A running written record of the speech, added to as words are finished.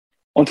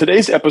On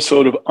today's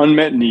episode of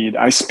Unmet Need,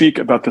 I speak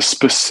about the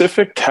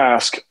specific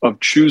task of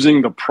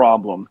choosing the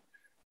problem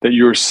that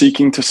you're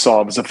seeking to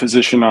solve as a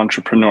physician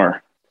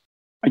entrepreneur.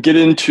 I get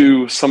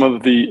into some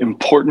of the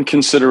important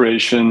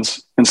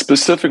considerations and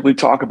specifically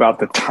talk about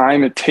the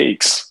time it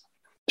takes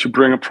to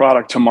bring a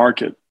product to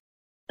market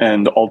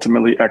and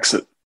ultimately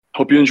exit.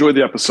 Hope you enjoy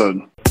the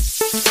episode.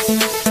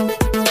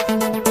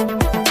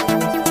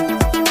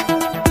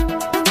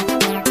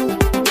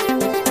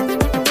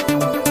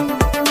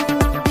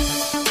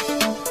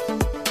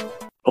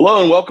 Hello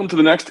and welcome to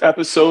the next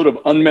episode of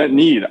Unmet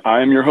Need.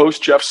 I am your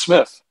host, Jeff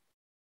Smith.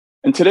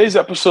 And today's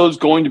episode is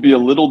going to be a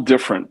little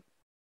different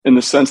in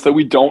the sense that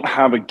we don't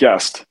have a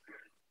guest.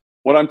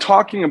 What I'm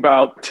talking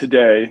about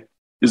today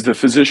is the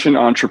physician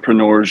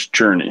entrepreneur's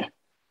journey.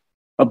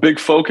 A big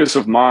focus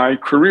of my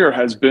career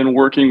has been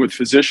working with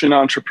physician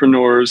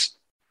entrepreneurs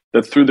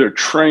that through their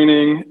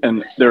training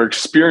and their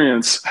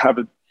experience have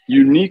a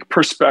unique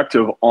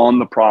perspective on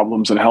the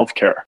problems in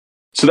healthcare.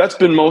 So that's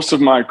been most of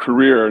my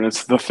career, and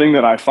it's the thing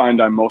that I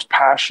find I'm most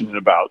passionate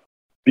about,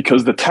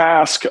 because the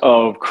task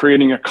of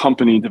creating a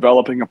company,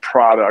 developing a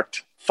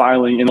product,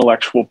 filing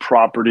intellectual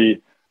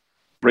property,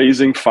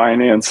 raising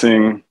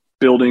financing,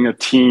 building a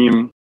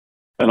team,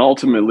 and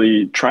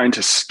ultimately trying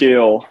to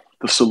scale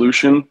the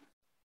solution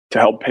to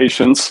help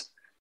patients,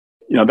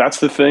 that's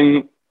the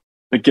thing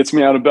that gets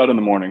me out of bed in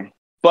the morning.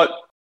 But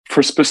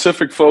for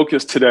specific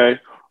focus today,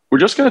 we're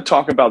just going to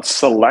talk about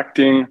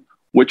selecting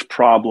which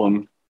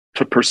problem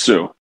to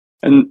pursue.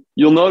 And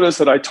you'll notice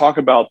that I talk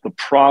about the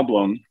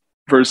problem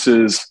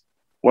versus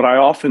what I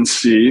often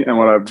see,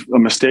 and a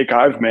mistake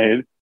I've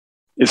made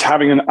is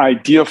having an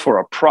idea for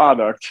a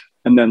product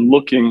and then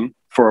looking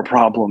for a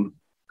problem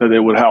that it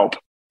would help.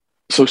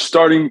 So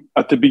starting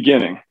at the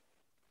beginning,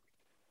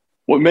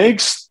 what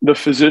makes the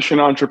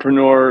physician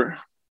entrepreneur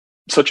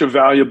such a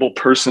valuable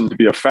person to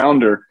be a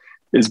founder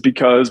is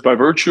because by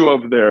virtue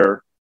of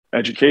their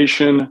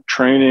education,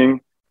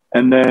 training,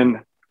 and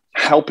then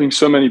helping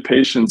so many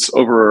patients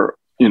over,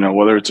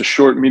 whether it's a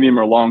short, medium,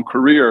 or long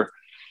career,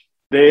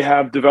 they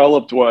have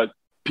developed what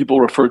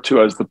people refer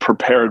to as the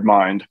prepared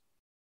mind.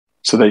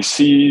 So they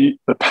see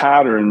the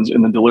patterns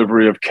in the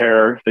delivery of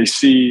care. They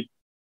see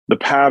the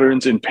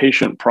patterns in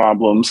patient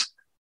problems.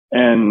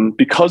 And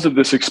because of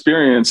this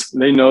experience,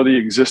 they know the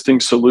existing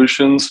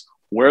solutions,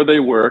 where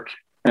they work,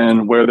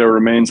 and where there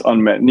remains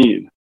unmet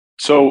need.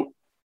 So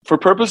for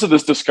purpose of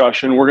this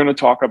discussion, we're going to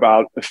talk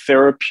about a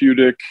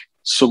therapeutic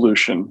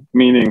solution,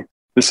 meaning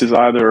this is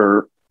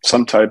either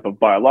some type of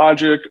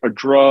biologic, a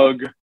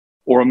drug,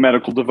 or a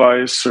medical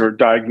device or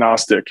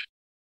diagnostic.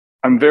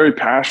 I'm very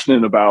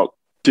passionate about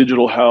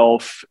digital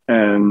health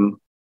and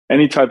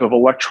any type of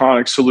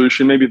electronic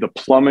solution, maybe the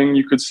plumbing,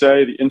 you could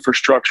say, the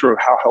infrastructure of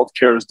how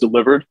healthcare is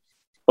delivered.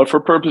 But for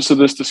purpose of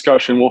this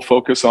discussion, we'll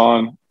focus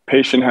on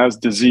patient has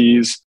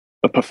disease,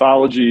 the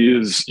pathology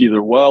is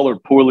either well or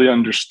poorly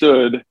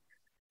understood,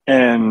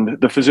 and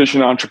the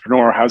physician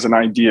entrepreneur has an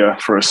idea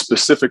for a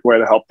specific way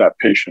to help that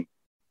patient.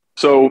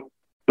 So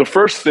the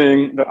first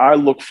thing that I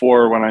look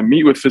for when I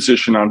meet with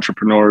physician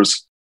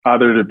entrepreneurs,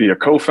 either to be a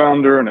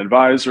co-founder, an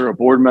advisor, a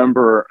board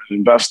member, or an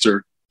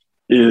investor,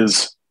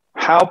 is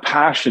how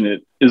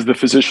passionate is the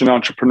physician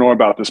entrepreneur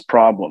about this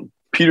problem?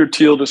 Peter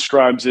Thiel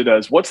describes it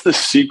as, what's the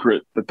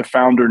secret that the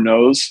founder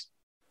knows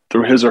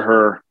through his or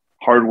her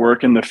hard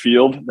work in the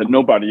field that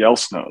nobody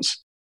else knows?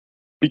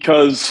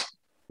 Because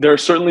there are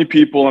certainly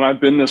people, and I've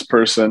been this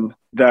person,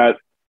 that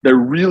they're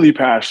really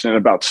passionate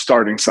about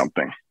starting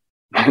something.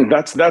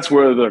 That's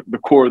where the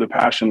core of the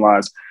passion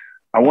lies.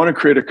 I want to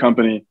create a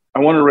company. I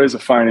want to raise a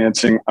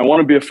financing. I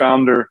want to be a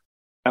founder,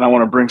 and I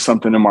want to bring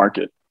something to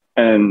market.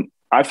 And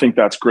I think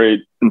that's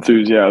great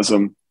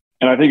enthusiasm.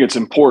 And I think it's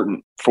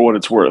important for what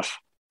it's worth.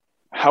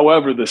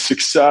 However, the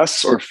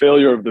success or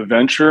failure of the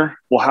venture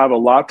will have a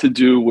lot to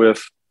do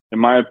with, in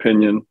my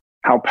opinion,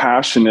 how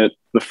passionate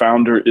the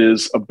founder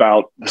is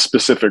about the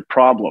specific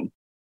problem.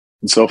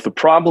 And so if the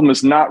problem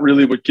is not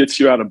really what gets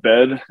you out of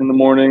bed in the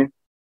morning,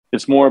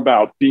 it's more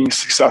about being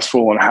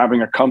successful and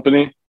having a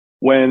company.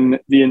 When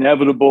the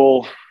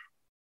inevitable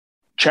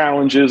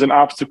challenges and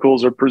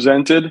obstacles are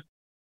presented,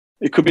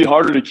 it could be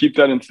harder to keep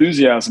that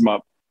enthusiasm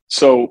up.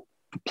 So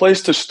the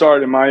place to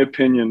start, in my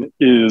opinion,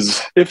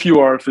 is, if you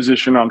are a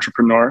physician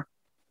entrepreneur,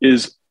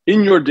 is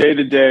in your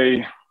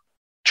day-to-day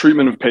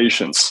treatment of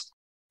patients.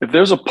 If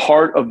there's a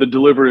part of the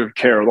delivery of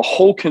care, the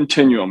whole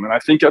continuum, and I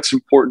think that's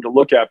important to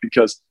look at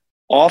because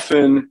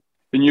often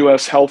in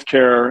U.S.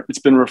 healthcare, it's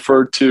been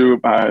referred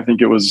to, I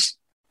think it was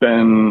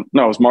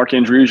Mark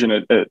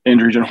Andreessen at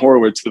Andreessen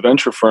Horowitz, the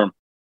venture firm,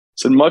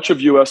 said much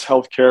of U.S.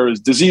 healthcare is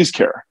disease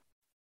care.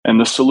 And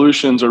the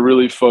solutions are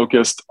really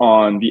focused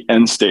on the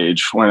end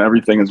stage when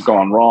everything has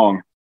gone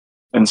wrong.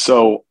 And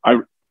so I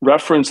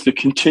reference the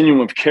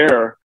continuum of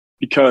care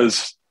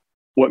because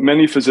what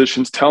many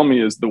physicians tell me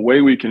is the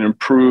way we can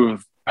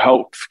improve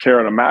health care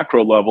at a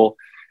macro level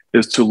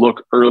is to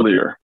look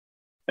earlier,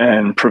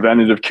 and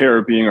preventative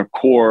care being a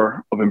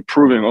core of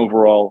improving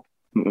overall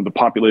the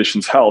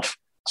population's health.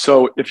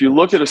 So if you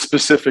look at a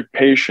specific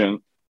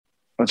patient,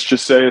 Let's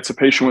just say it's a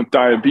patient with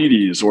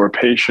diabetes or a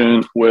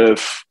patient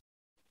with,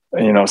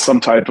 some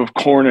type of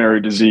coronary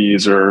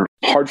disease or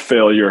heart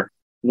failure.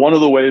 One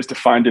of the ways to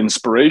find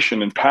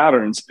inspiration and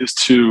patterns is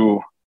to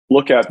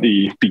look at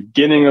the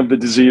beginning of the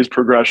disease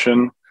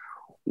progression.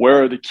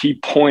 Where are the key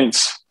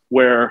points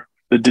where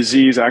the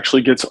disease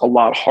actually gets a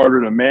lot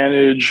harder to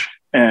manage,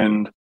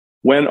 and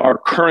when are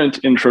current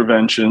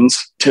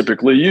interventions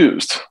typically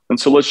used? And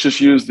so let's just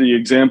use the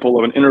example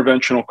of an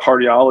interventional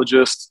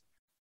cardiologist.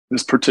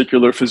 This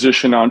particular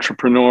physician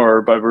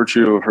entrepreneur, by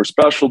virtue of her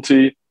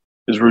specialty,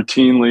 is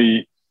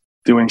routinely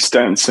doing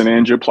stents and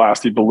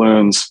angioplasty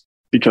balloons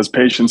because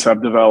patients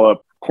have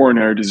developed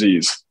coronary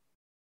disease.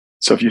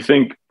 So if you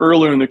think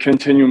earlier in the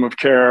continuum of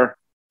care,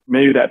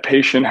 maybe that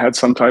patient had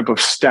some type of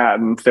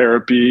statin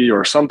therapy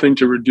or something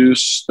to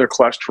reduce their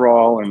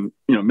cholesterol and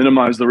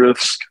minimize the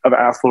risk of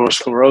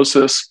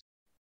atherosclerosis.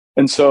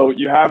 And so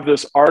you have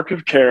this arc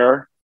of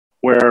care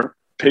where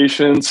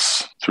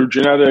patients, through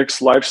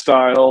genetics,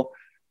 lifestyle,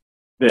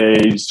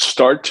 they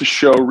start to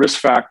show risk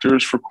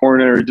factors for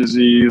coronary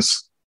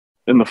disease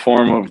in the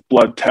form of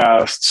blood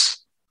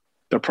tests.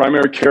 The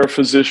primary care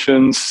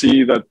physicians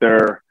see that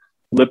their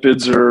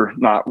lipids are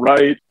not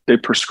right. They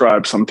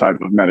prescribe some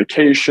type of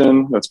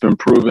medication that's been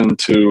proven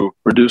to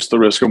reduce the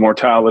risk of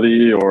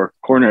mortality or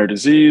coronary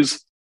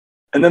disease.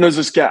 And then there's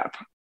this gap.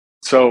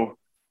 So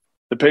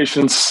the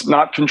patient's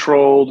not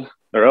controlled,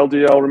 their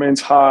LDL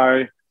remains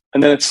high,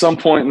 and then at some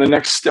point in the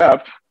next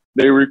step,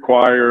 they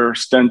require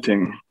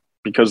stenting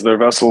because their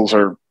vessels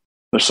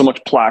there's so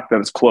much plaque that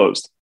it's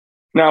closed.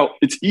 Now,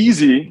 it's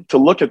easy to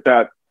look at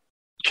that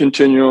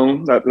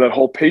continuum, that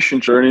whole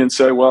patient journey, and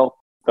say, well,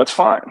 that's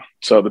fine.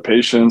 So the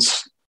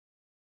patients,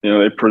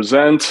 they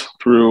present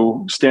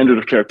through standard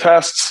of care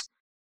tests.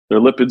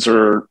 Their lipids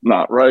are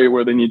not right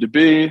where they need to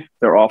be.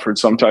 They're offered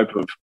some type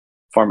of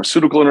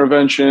pharmaceutical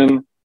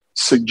intervention,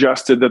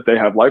 suggested that they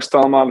have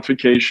lifestyle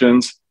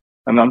modifications.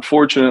 And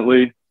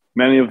unfortunately,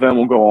 many of them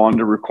will go on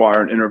to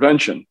require an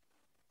intervention.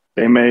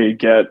 They may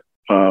get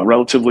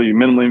relatively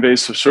minimally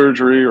invasive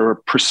surgery or a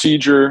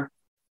procedure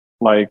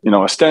like,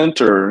 a stent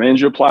or an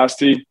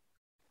angioplasty.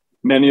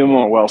 Many of them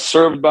are well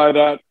served by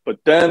that, but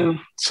then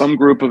some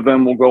group of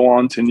them will go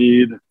on to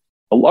need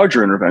a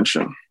larger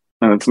intervention.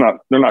 And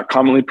they're not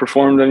commonly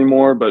performed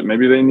anymore, but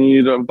maybe they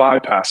need a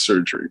bypass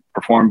surgery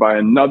performed by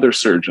another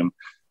surgeon.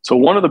 So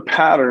one of the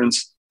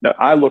patterns that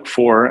I look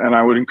for, and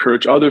I would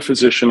encourage other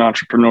physician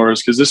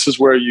entrepreneurs, because this is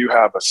where you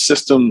have a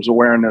systems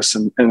awareness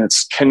and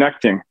it's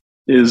connecting,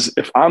 is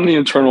if I'm the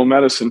internal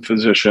medicine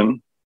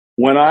physician,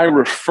 when I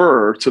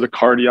refer to the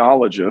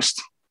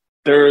cardiologist,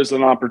 there is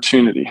an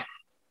opportunity.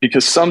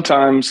 Because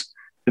sometimes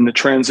in the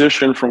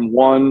transition from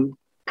one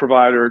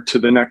provider to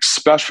the next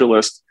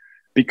specialist,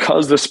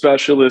 because the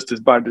specialist is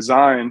by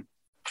design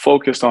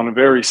focused on a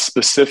very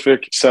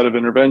specific set of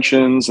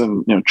interventions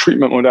and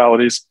treatment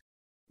modalities,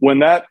 when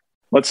that,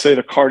 let's say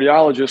the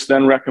cardiologist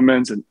then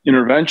recommends an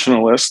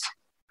interventionalist,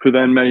 who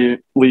then may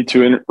lead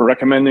to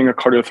recommending a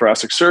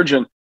cardiothoracic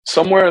surgeon,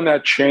 somewhere in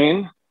that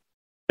chain,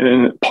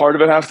 and part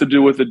of it has to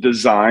do with the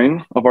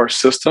design of our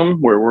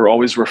system, where we're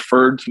always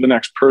referred to the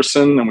next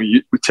person, and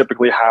we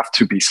typically have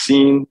to be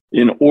seen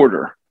in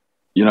order.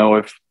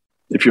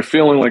 If you're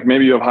feeling like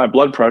maybe you have high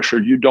blood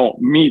pressure, you don't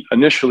meet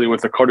initially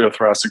with a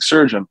cardiothoracic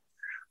surgeon.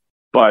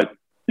 But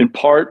in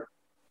part,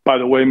 by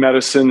the way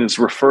medicine is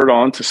referred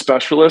on to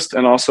specialists,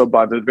 and also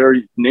by the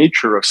very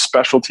nature of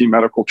specialty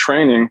medical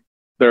training,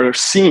 there are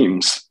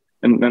seams.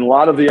 And a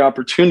lot of the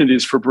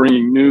opportunities for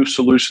bringing new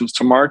solutions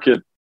to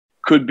market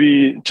could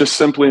be just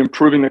simply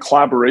improving the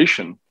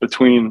collaboration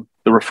between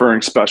the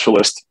referring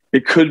specialist.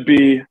 It could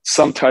be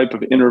some type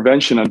of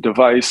intervention, a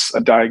device,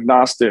 a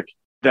diagnostic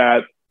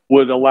that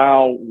would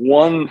allow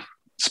one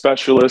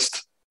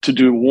specialist to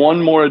do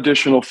one more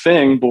additional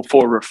thing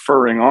before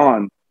referring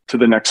on to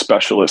the next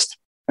specialist.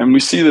 And we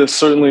see this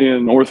certainly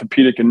in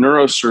orthopedic and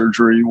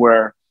neurosurgery,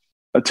 where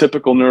a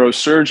typical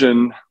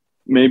neurosurgeon,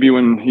 maybe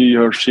when he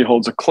or she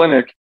holds a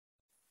clinic,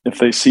 if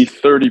they see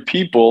 30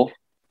 people,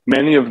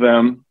 many of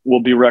them will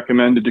be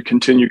recommended to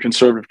continue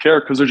conservative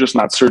care because they're just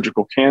not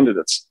surgical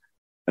candidates.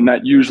 And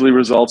that usually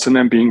results in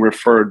them being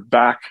referred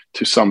back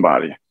to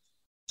somebody.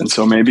 And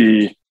so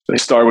maybe they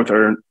start with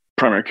their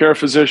primary care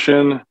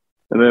physician,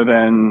 and they're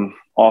then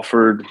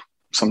offered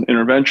some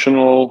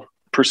interventional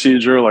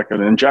procedure like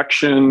an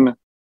injection.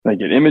 They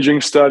get imaging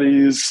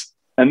studies,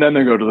 and then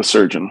they go to the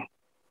surgeon.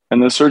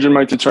 And the surgeon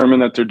might determine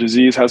that their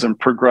disease hasn't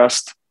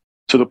progressed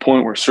to the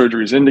point where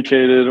surgery is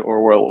indicated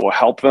or where it will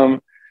help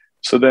them.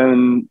 So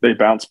then they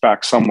bounce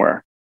back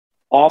somewhere.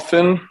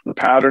 Often the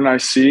pattern I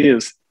see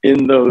is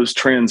in those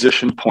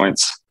transition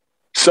points.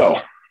 So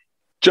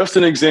just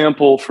an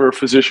example for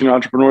physician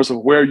entrepreneurs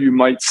of where you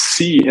might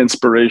see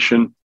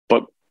inspiration.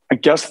 But I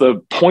guess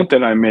the point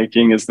that I'm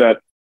making is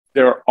that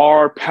there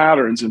are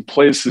patterns and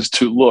places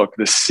to look,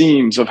 the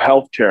seams of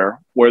healthcare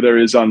where there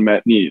is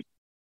unmet need.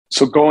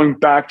 So going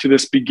back to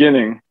this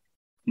beginning,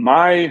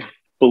 my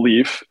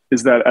belief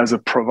is that as a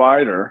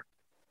provider,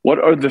 what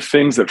are the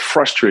things that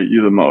frustrate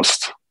you the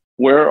most?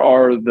 Where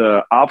are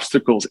the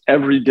obstacles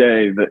every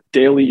day, the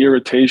daily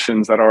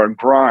irritations that are a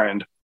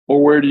grind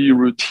Or where do you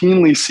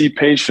routinely see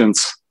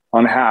patients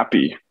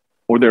unhappy,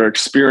 or their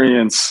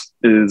experience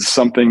is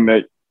something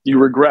that you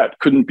regret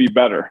couldn't be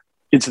better?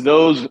 It's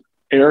those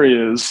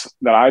areas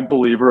that I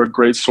believe are a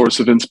great source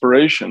of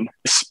inspiration,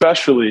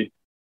 especially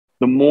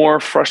the more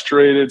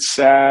frustrated,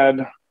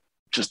 sad,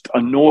 just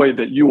annoyed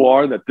that you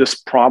are that this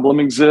problem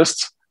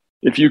exists.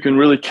 If you can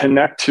really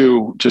connect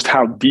to just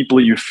how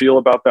deeply you feel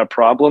about that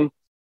problem,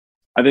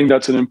 I think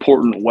that's an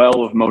important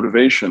well of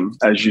motivation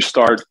as you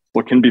start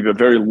what can be a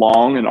very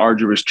long and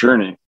arduous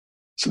journey.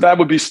 So that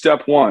would be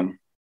step one.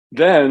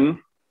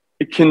 Then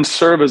it can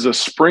serve as a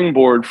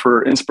springboard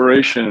for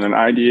inspiration and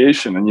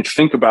ideation. And you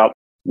think about,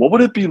 what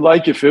would it be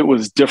like if it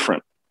was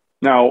different?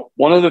 Now,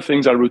 one of the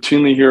things I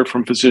routinely hear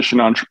from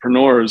physician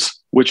entrepreneurs,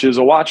 which is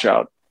a watch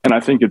out, and I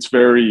think it's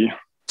very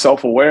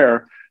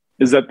self-aware,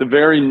 is that the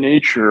very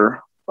nature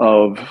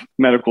of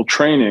medical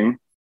training,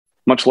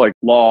 much like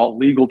law,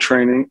 legal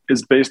training,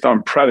 is based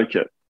on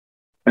predicate.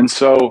 And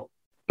so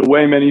the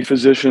way many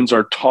physicians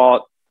are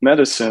taught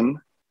medicine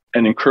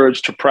and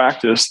encouraged to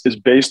practice is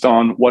based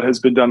on what has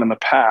been done in the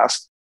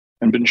past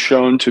and been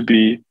shown to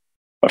be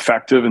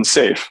effective and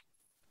safe.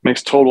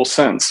 Makes total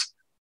sense.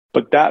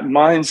 But that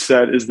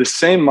mindset is the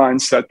same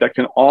mindset that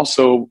can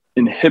also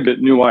inhibit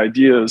new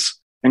ideas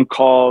and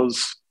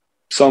cause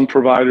some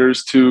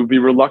providers to be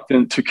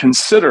reluctant to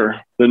consider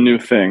the new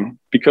thing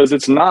because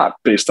it's not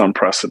based on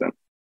precedent.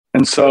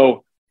 And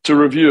so to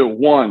review,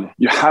 one,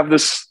 you have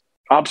this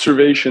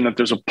observation that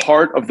there's a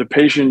part of the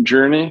patient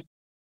journey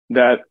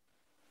that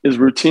is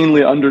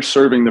routinely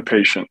underserving the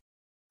patient.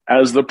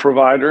 As the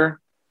provider,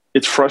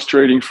 it's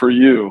frustrating for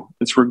you.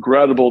 It's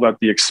regrettable that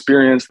the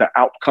experience, the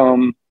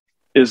outcome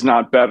is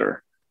not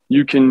better.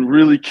 You can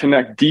really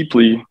connect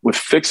deeply with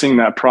fixing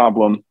that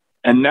problem.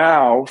 And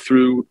now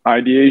through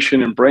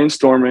ideation and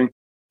brainstorming,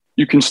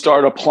 you can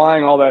start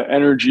applying all that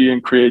energy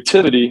and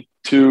creativity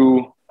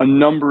to a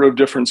number of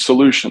different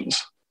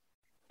solutions.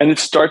 And it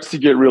starts to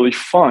get really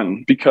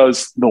fun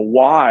because the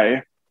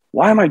why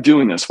am I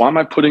doing this? Why am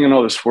I putting in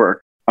all this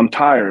work? I'm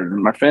tired.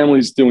 My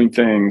family's doing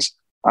things.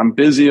 I'm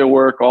busy at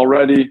work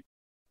already.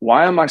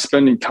 Why am I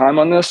spending time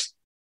on this?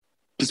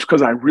 Just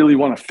because I really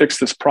want to fix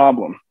this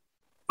problem.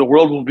 The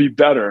world will be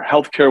better.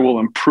 Healthcare will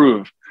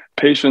improve.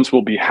 Patients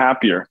will be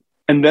happier.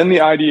 And then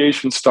the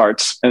ideation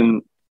starts.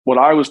 And what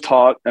I was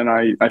taught, and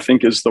I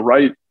think is the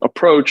right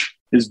approach,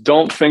 is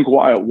don't think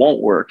why it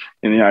won't work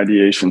in the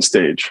ideation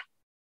stage.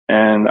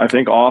 And I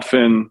think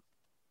often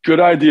good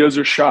ideas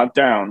are shot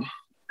down.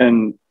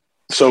 And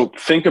so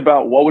think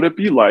about what would it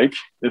be like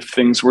if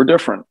things were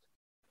different?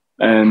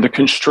 And the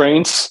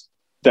constraints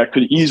that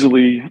could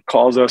easily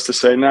cause us to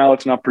say, now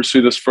let's not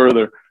pursue this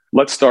further.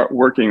 Let's start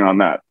working on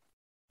that.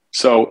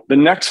 So the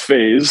next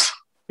phase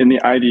in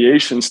the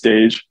ideation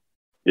stage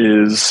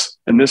is,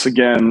 and this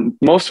again,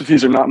 most of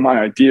these are not my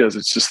ideas.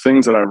 It's just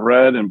things that I've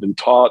read and been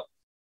taught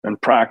and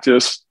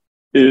practiced,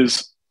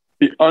 is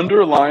the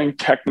underlying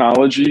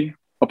technology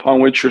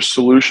upon which your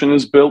solution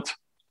is built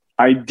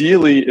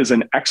ideally is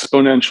an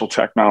exponential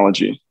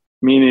technology,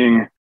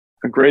 meaning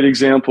a great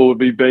example would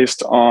be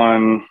based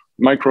on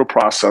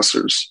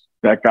microprocessors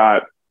that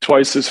got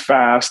twice as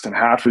fast and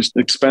half as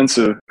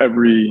expensive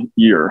every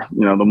year,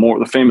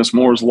 the famous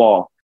Moore's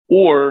Law,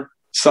 or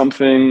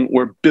something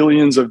where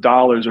billions of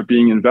dollars are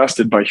being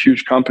invested by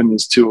huge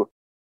companies to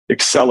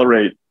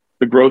accelerate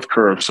the growth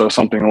curve. So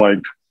something like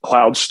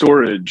cloud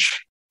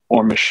storage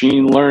or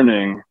machine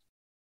learning.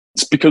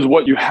 It's because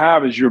what you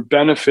have is you're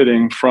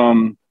benefiting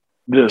from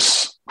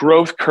this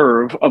growth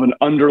curve of an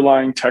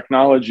underlying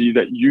technology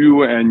that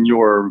you and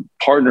your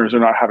partners are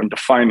not having to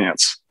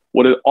finance.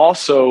 What it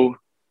also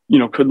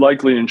could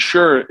likely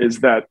ensure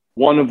is that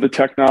one of the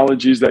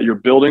technologies that you're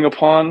building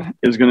upon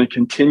is going to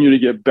continue to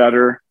get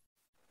better,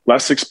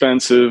 less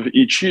expensive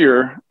each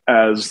year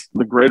as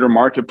the greater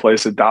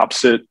marketplace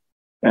adopts it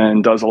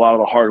and does a lot of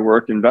the hard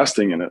work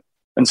investing in it.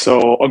 And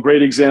so a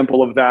great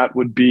example of that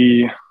would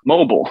be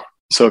mobile.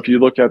 So if you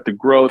look at the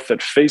growth that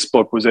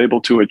Facebook was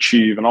able to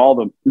achieve and all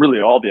the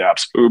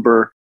apps,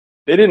 Uber,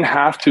 they didn't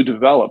have to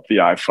develop the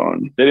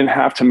iPhone. They didn't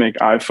have to make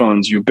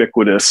iPhones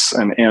ubiquitous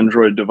and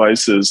Android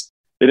devices.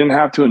 They didn't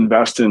have to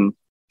invest in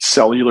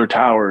cellular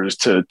towers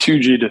to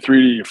 2G to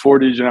 3G to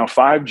 4G to now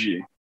 5G.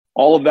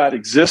 All of that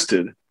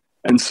existed.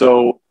 And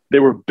so they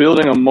were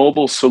building a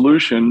mobile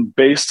solution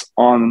based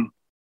on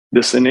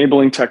this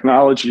enabling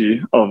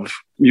technology of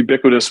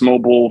ubiquitous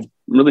mobile,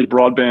 really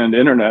broadband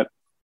internet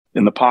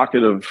in the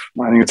pocket of,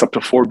 I think it's up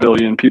to 4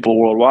 billion people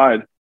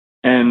worldwide.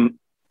 And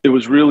it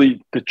was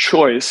really the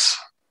choice.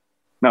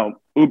 Now,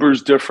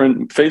 Uber's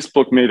different.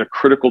 Facebook made a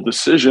critical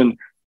decision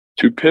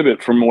to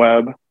pivot from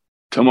web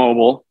to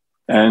mobile,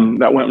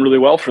 and that went really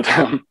well for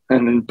them.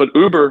 But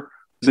Uber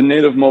is a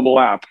native mobile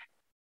app.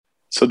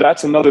 So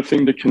that's another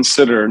thing to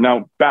consider.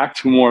 Now, back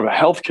to more of a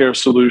healthcare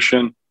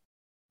solution,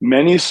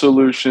 many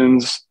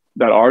solutions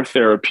that are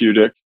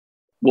therapeutic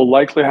will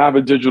likely have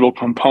a digital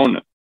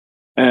component.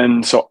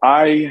 And so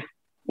I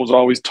was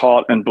always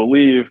taught and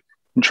believe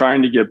in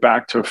trying to get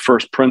back to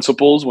first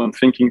principles when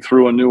thinking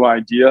through a new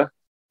idea.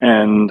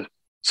 And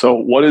so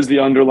what is the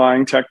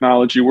underlying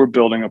technology we're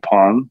building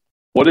upon?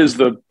 What is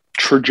the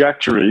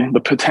trajectory, the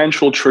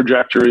potential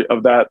trajectory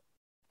of that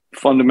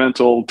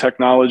fundamental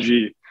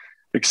technology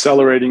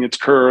accelerating its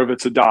curve,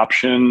 its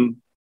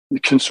adoption, the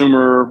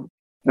consumer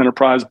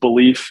enterprise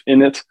belief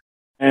in it.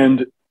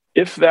 And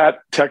if that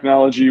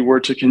technology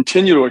were to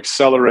continue to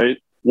accelerate,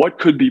 what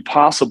could be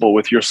possible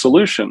with your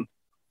solution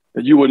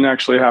that you wouldn't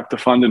actually have to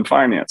fund and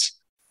finance?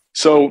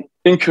 So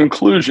in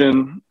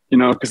conclusion,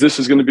 because this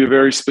is going to be a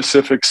very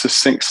specific,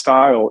 succinct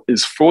style,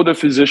 is for the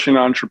physician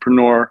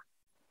entrepreneur,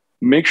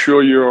 make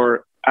sure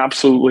you're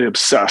absolutely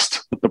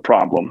obsessed with the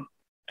problem.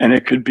 And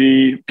it could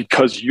be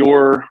because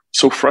you're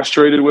so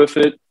frustrated with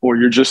it, or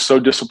you're just so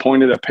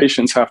disappointed that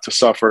patients have to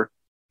suffer.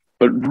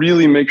 But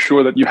really make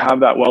sure that you have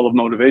that well of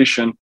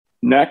motivation.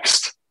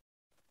 Next,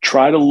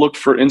 try to look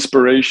for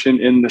inspiration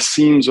in the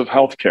seams of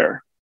healthcare,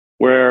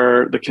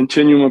 where the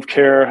continuum of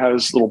care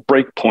has little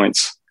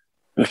breakpoints.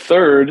 The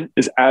third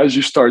is, as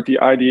you start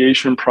the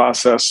ideation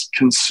process,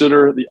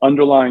 consider the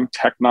underlying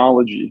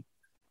technology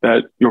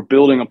that you're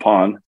building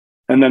upon.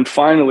 And then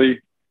finally,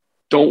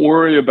 don't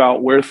worry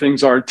about where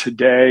things are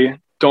today.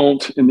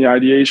 Don't, in the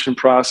ideation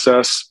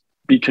process,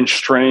 be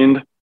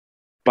constrained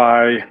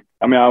by,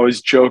 I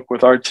always joke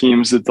with our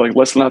teams that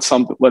let's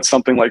let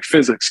something like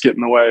physics get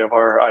in the way of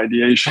our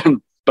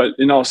ideation. But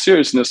in all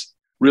seriousness,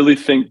 really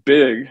think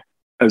big,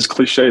 as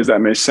cliche as that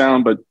may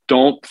sound, but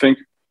don't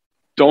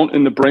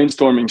in the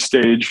brainstorming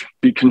stage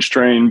be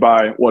constrained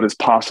by what is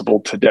possible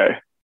today.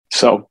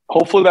 So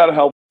hopefully that'll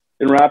help.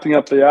 In wrapping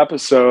up the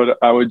episode,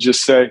 I would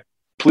just say,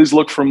 please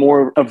look for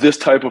more of this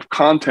type of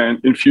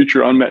content in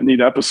future Unmet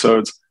Need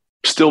episodes.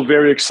 Still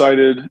very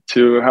excited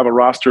to have a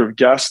roster of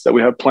guests that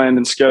we have planned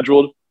and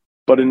scheduled,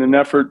 but in an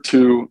effort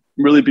to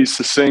really be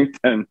succinct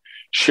and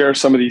share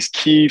some of these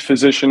key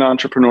physician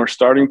entrepreneur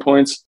starting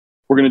points,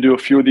 we're going to do a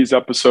few of these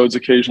episodes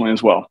occasionally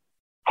as well.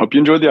 Hope you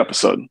enjoyed the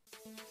episode.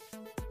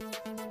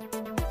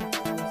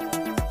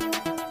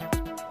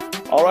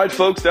 All right,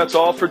 folks, that's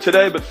all for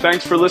today, but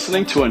thanks for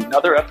listening to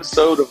another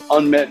episode of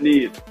Unmet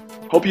Need.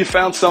 Hope you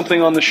found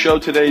something on the show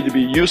today to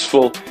be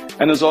useful,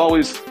 and as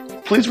always,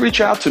 please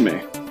reach out to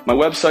me. My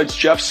website's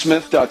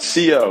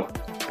jeffsmith.co.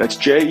 That's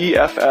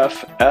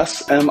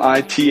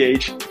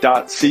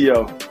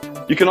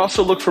JEFFSMITH.co. You can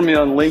also look for me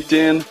on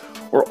LinkedIn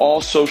or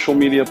all social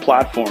media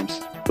platforms.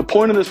 The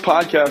point of this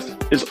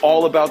podcast is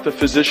all about the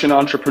physician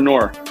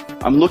entrepreneur.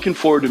 I'm looking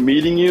forward to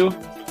meeting you.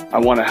 I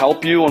want to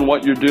help you on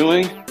what you're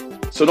doing.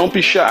 So don't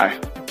be shy.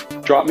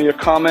 Drop me a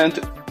comment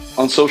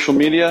on social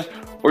media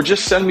or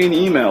just send me an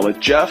email at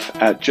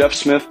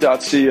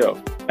jeff@jeffsmith.co.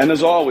 And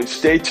as always,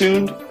 stay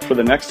tuned for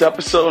the next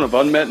episode of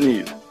Unmet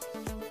Need.